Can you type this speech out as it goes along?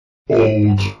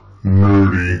Old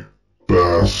nerdy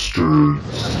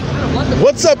bastards.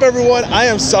 What's up, everyone? I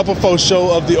am Sapofo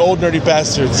Show of the Old Nerdy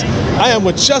Bastards. I am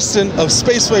with Justin of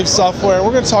Spacewave Software, and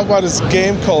we're going to talk about this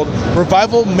game called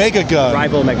Rival Megagun.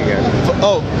 Rival Megagun.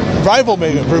 Rival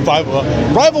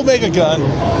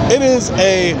Megagun. It is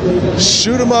a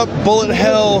shoot 'em up, bullet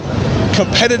hell,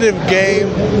 competitive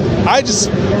game. I just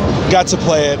got to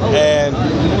play it, and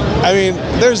I mean,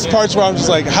 there's parts where I'm just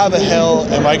like, how the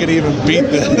hell am I going to even beat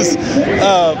this?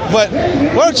 But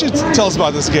why don't you tell us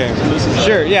about this game?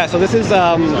 Sure, yeah, so this is,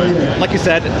 like you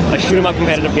said, a shoot 'em up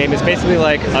competitive game. It's basically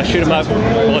like a shoot 'em up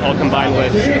bullet hell combined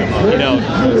with, you know,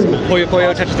 Puyo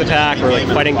Puyo Tetris Attack or like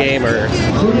fighting game or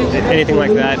anything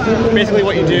like that. Basically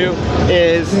what you do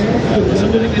is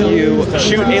you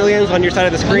shoot aliens on your side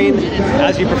of the screen.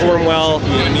 As you perform well,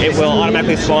 it will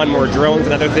automatically spawn more drones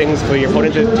and other things for your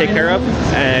opponent to take care of.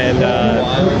 And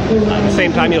at the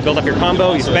same time, you'll build up your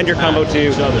combo. You spend your combo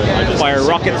to fire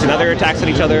rockets and other attacks at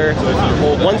each other.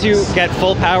 Once you get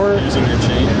full power,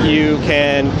 you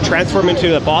can transform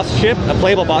into a boss ship, a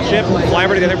playable boss ship, fly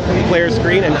over to the other player's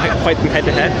screen and fight them head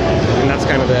to head. And that's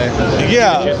kind of the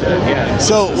yeah.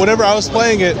 So whenever I was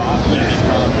playing it,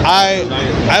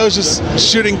 I was just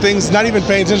shooting things, not even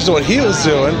paying attention to what he was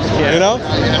doing, you know?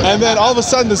 And then all of a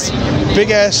sudden, this big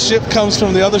ass ship comes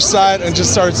from the other side and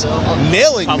just starts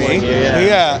nailing me.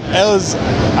 Yeah,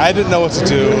 I didn't know what to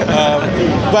do,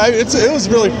 but it was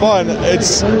really fun.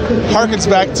 It's harkens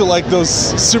back to like those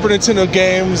Super Nintendo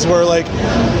games where like,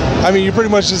 I mean, you pretty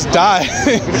much just die.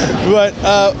 But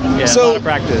so a lot of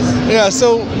practice. Yeah.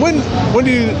 So when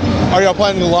are y'all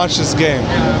planning to launch this game?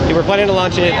 Yeah, we're planning to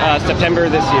launch it September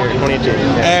this year, 2018.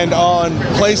 Yeah. And on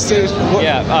PlayStation.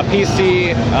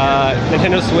 PC,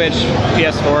 Nintendo Switch,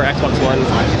 PS4, Xbox One.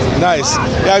 Nice.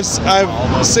 Yeah,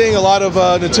 I'm seeing a lot of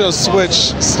Nintendo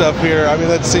Switch stuff here. I mean,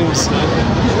 that seems,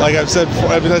 like I've said before,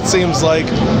 I mean, that seems like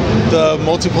the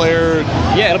multiplayer.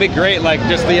 Yeah, it'll be great. Like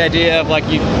just the idea of like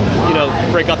you know,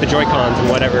 break out the Joy-Cons and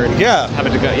whatever, and have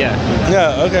it to go.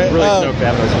 Yeah. Okay. Really stoked to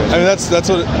have those Switch.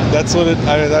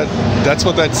 I mean, that's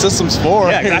what that system's for.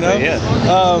 Yeah, exactly. You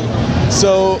know?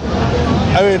 So,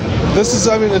 I mean,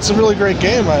 it's a really great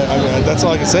game. I mean, that's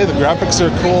all I can say. The graphics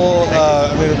are cool.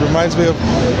 I mean, it reminds me of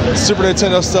Super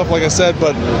Nintendo stuff, like I said,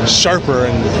 but sharper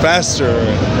and faster.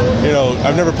 And, you know,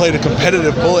 I've never played a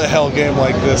competitive bullet hell game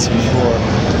like this before.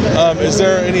 Is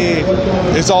there any?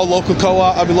 It's all local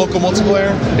co-op. I mean, local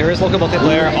multiplayer. There is local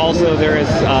multiplayer. Also, there is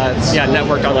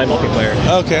networked online multiplayer.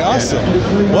 Okay, awesome.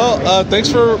 Well, thanks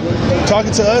for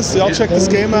talking to us. Y'all check this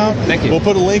game out. Thank you. We'll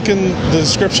put a link in the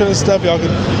description and stuff. Y'all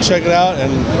can check it out.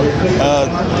 And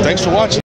thanks for watching.